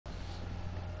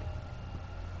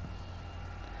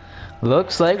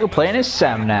Looks like we're playing as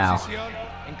Sam now.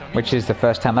 Which is the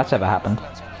first time that's ever happened.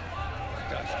 How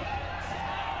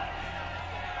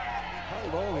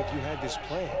long have you had this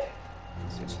planned?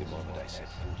 Since the moment I set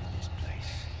foot in this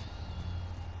place.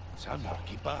 Samuel,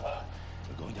 keep up.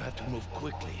 We're going to have to move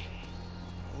quickly.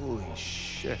 Holy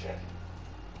shit.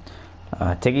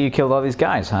 Take it you killed all these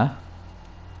guys, huh?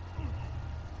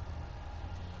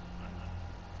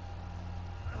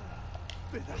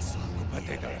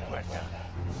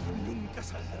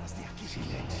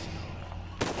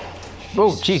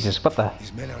 Oh, Jesus, what the?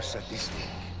 These men are sadistic.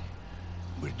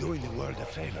 We're doing the world a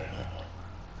favor, huh?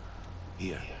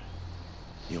 Here.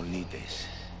 You'll need this.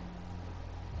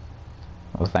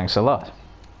 Well, thanks a lot.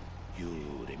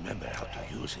 You remember how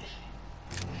to use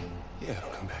it? Yeah, it'll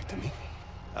come back to me.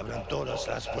 Abran todas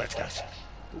las puertas.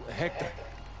 Hector,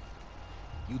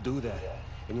 you do that,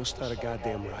 and you'll start a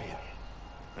goddamn riot.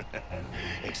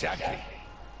 Exactly.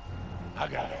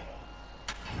 Hágalo.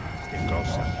 Stay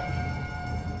closer.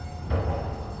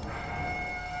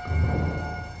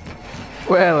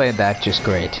 Well, ain't that just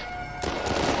great?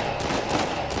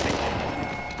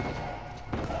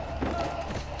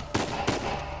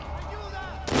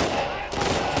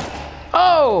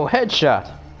 Oh,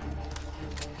 headshot.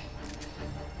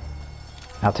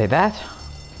 I'll take that.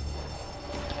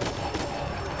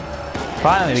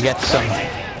 Finally, we get some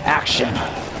action.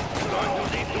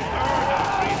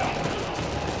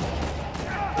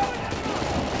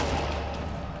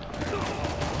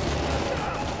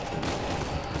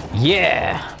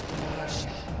 Yeah.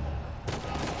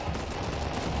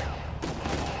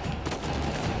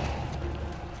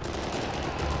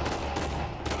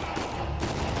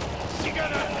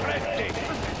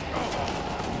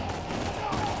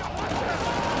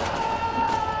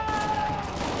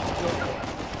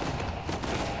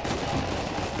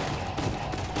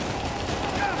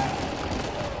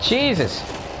 Jesus.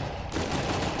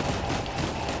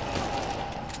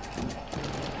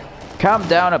 Calm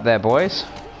down up there, boys.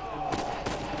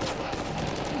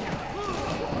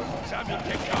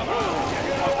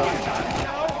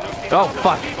 Oh,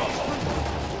 fuck.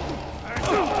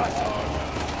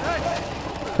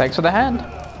 Thanks for the hand.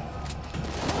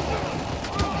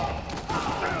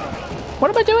 What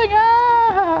am I doing?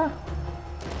 Ah!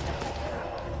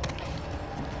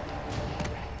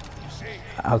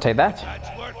 I'll take that.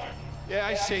 Yeah,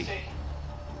 I see.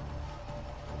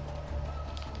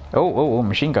 Oh,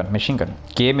 machine gun, machine gun.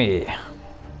 Gimme.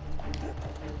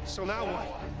 So now what?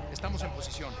 Estamos en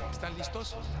posición. ¿Están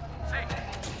listos? Sí.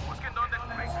 Busquen dónde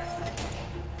cubrirse.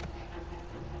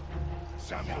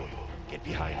 Samuel, get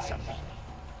behind something.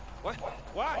 What?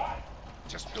 Why?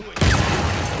 Just do it.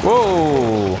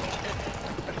 Whoa.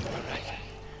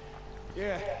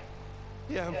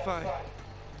 Yeah, I'm fine.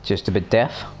 Just a bit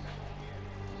deaf.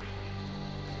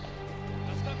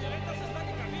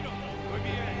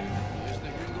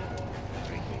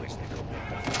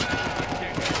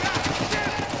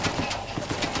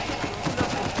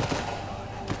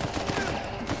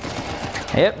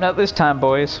 Yep, not this time,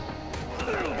 boys.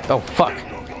 Oh, fuck.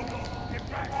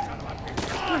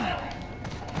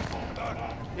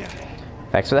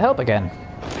 Thanks for the help again.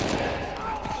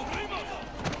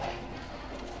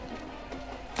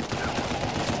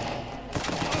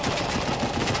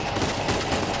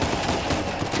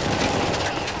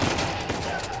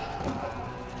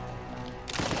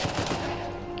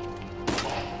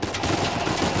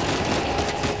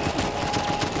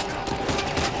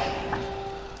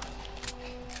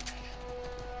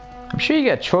 I'm sure you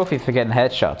get a trophy for getting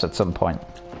headshots at some point,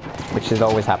 which is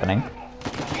always happening.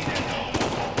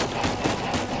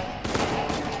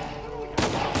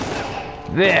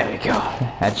 There we go.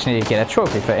 I just need to get a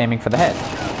trophy for aiming for the head.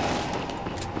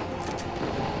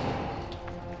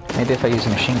 Maybe if I use a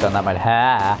machine gun that might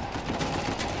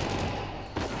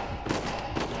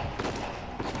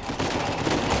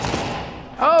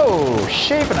Oh,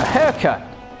 shaving a haircut.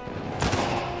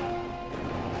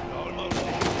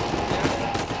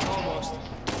 Almost.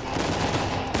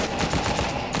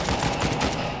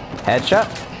 Headshot.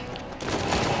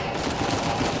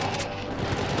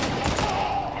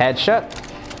 Headshot.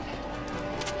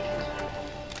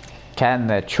 Can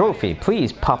the trophy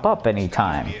please pop up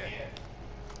anytime?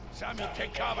 Samuel,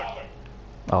 take cover.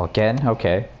 Oh, again?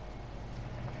 Okay.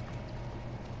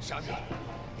 Samuel,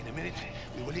 in a minute,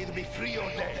 we will either be free or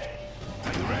dead.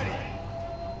 Are you ready?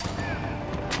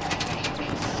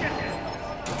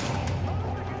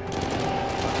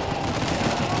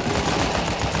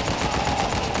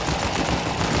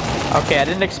 Okay, I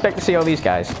didn't expect to see all these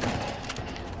guys.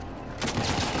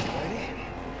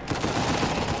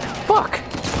 Fuck!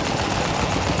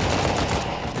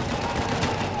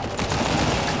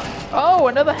 Oh! go!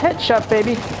 Another headshot,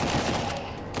 baby!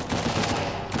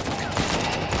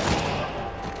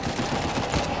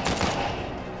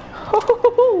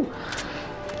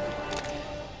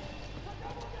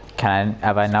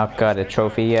 Have I not got a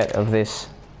trophy yet of this?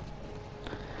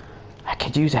 I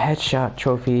could use a headshot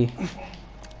trophy.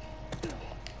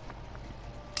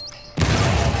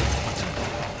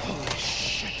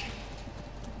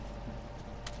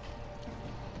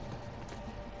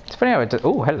 It's funny how it does.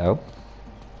 Oh, hello.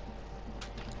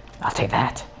 I'll take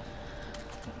that.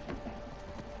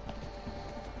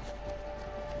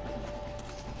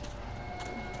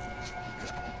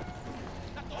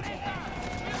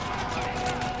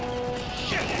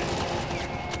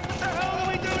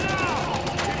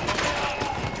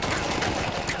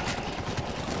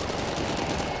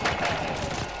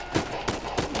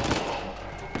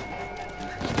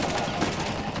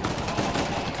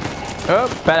 Oh,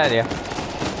 bad idea.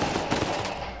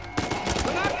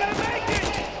 We're not gonna make it!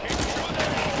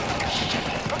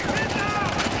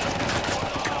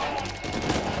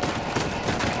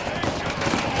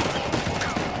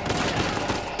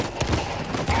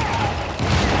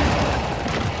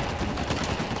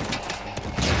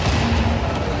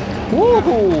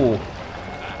 Woohoo!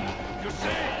 You're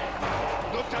safe!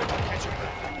 No time to catch your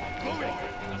breath. Moving!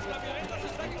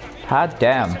 Hot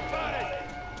damn.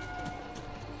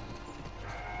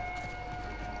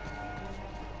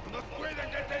 ¡No pueden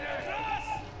detener!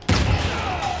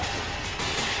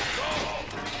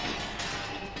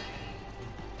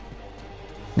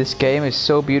 This game is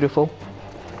so beautiful.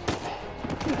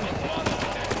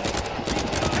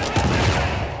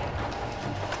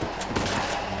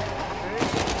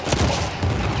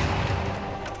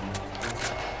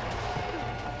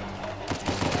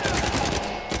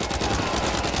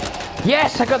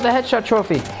 Yes, I got the headshot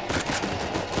trophy.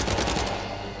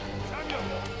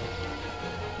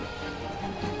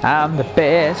 I'm the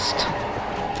best.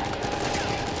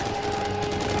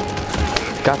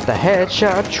 Got the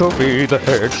headshot trophy, the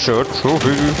headshot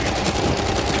trophy.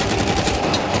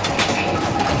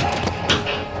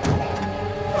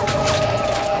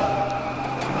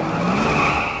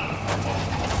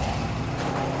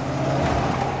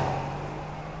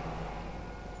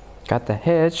 Got the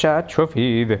headshot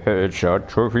trophy, the headshot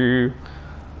trophy.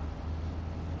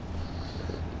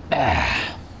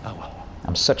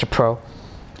 I'm such a pro.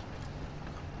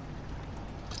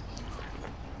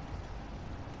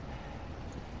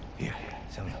 Here,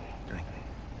 Samuel, drink.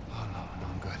 Oh, no,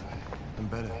 I'm good. I'm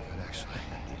better than good, actually.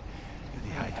 You're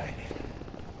dehydrated.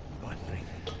 Go on, drink.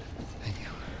 Thank you.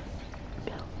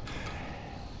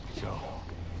 So,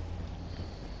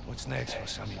 what's next for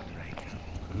Samuel Drake?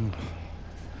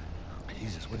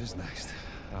 Jesus, what is next?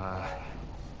 I'm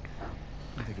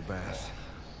gonna take a bath.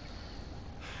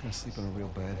 I'm gonna sleep in a real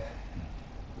bed.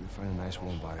 Maybe find a nice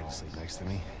warm body to sleep next to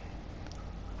me.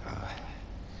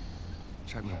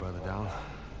 Track my brother down.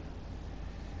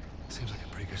 Seems like a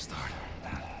pretty good start.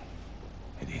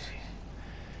 It is.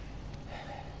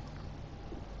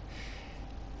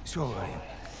 So,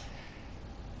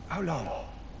 how long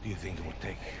do you think it will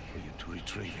take for you to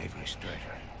retrieve Avery's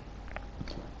treasure?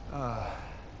 I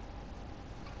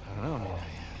don't know. I mean, I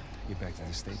get back to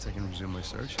the States, I can resume my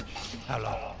search. How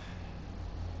long?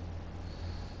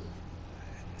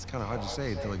 It's kind of hard to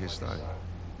say until I get started.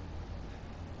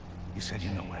 You said you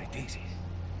know where it is.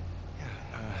 Yeah,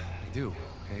 I do,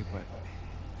 okay, but...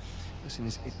 Listen,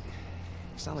 it's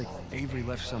not like Avery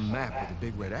left some map with a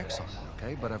big red X on it,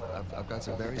 okay? But I've got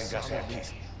some very solid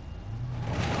reasons.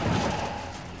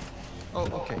 Oh,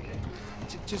 okay.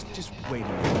 Just wait a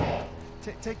minute.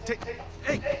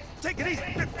 Hey, take it easy.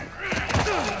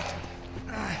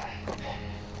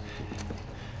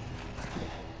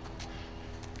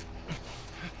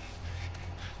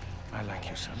 I like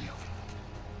you, Samuel.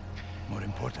 More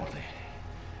importantly,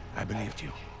 I believed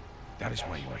you. That is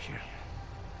why you are here.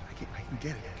 I can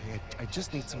get it, okay? I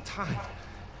just need some time.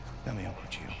 Let me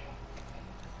approach you.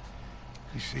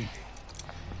 You see,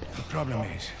 the problem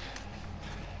is,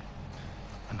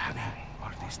 I'm having all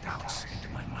these doubts into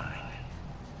my mind.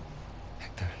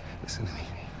 Hector, listen to me.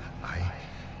 I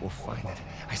will find it.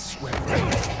 I swear.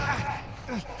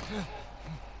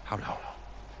 How long?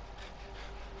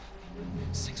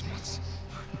 6 months.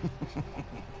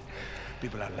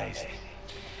 People are lazy.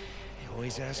 They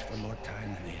always ask for more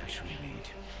time than they actually need.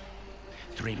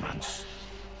 3 months.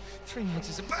 3 months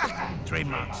is a... 3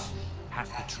 months.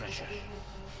 Half the treasure.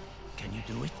 Can you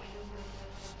do it?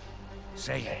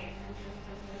 Say it.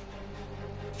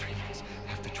 3 months,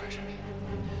 half the treasure.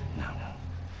 Now,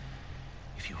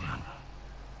 if you run,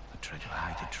 or try to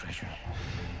hide the treasure,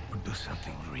 or do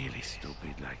something really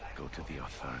stupid like go to the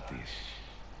authorities,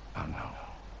 oh no.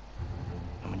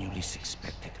 And when you least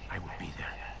expect it, I will be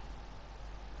there.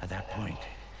 At that point,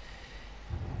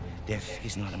 death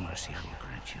is not a mercy I will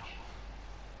grant you.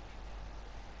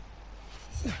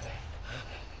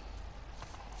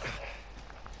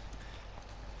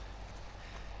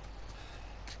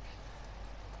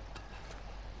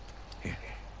 Here.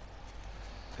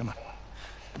 Come on.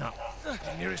 Now,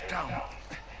 the nearest town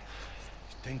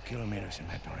is 10 kilometers in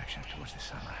that direction towards the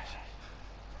sunrise.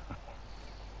 It's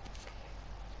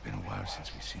been a while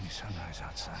since we've seen the sunrise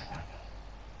outside, huh?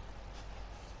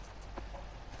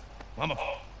 Vamos.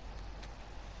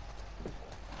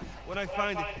 When I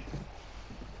find it...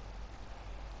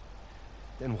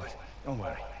 Then what? Don't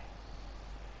worry.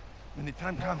 When the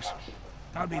time comes,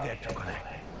 I'll be there to collect.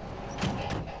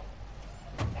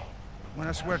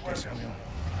 Buena suerte, Samuel.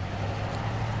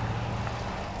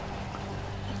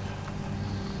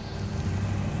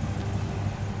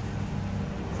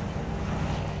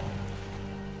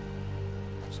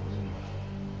 So,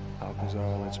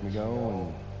 Alcazar lets me go,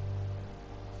 and...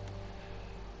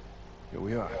 here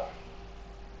we are.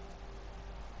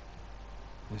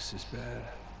 This is bad.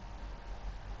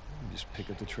 We just pick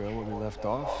up the trail where we left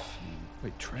off.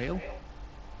 Wait, trail?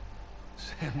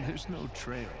 Sam, there's no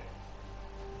trail.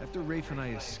 After Rafe and I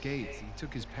escaped, he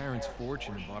took his parents'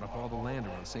 fortune and bought up all the land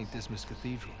around St. Dismas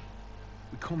Cathedral.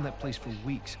 We combed that place for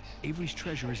weeks. Avery's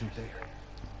treasure isn't there.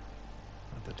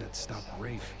 Not that that stopped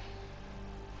Rafe.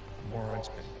 The moron's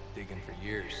been digging for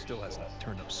years, still hasn't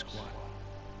turned up squat.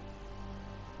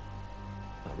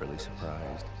 Not really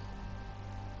surprised.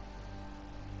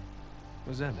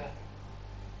 What does that mean?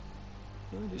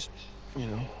 I just, you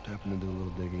know, happened to do a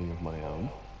little digging of my own.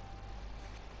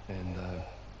 And,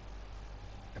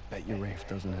 I bet you Rafe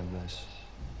doesn't have this.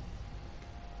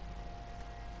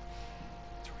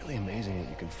 It's really amazing what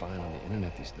you can find on the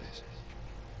internet these days.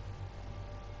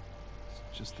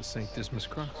 It's just the St. Dismas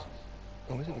cross.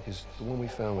 Oh, is it? Because the one we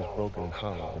found was broken and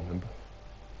hollow, remember?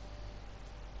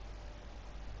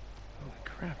 Holy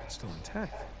crap, it's still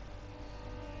intact.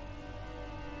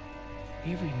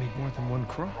 Avery made more than one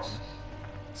cross.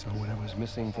 So whatever was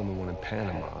missing from the one in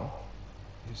Panama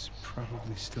Is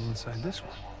probably still inside this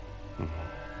one.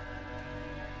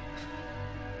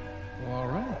 Well, all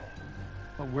right.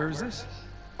 Well, where is this?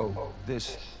 Oh,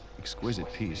 this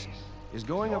exquisite piece is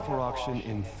going up for auction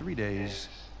in 3 days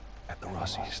at the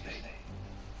Rossi estate.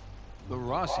 The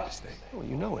Rossi estate. Oh,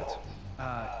 you know it.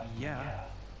 Yeah.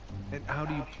 And how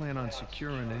do you plan on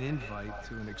securing an invite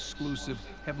to an exclusive,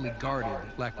 heavily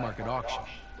guarded black market auction?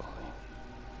 Well, you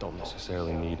don't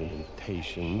necessarily need an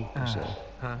invitation, per se.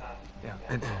 Huh? Yeah.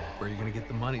 And where are you gonna get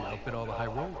the money to outbid all the high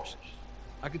rollers?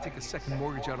 I could take a second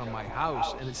mortgage out on my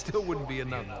house, and it still wouldn't be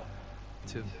enough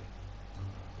to...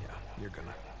 Yeah, you're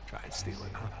gonna try and steal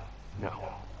it, huh?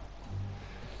 No.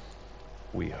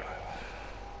 We are.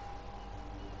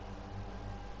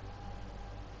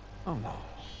 Oh, no.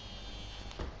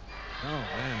 No,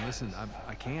 man, listen,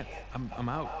 I can't. I'm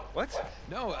out. What?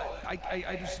 No,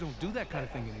 I just don't do that kind of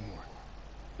thing anymore.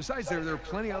 Besides, there are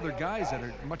plenty of other guys that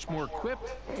are much more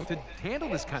equipped to handle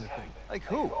this kind of thing. Like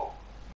who?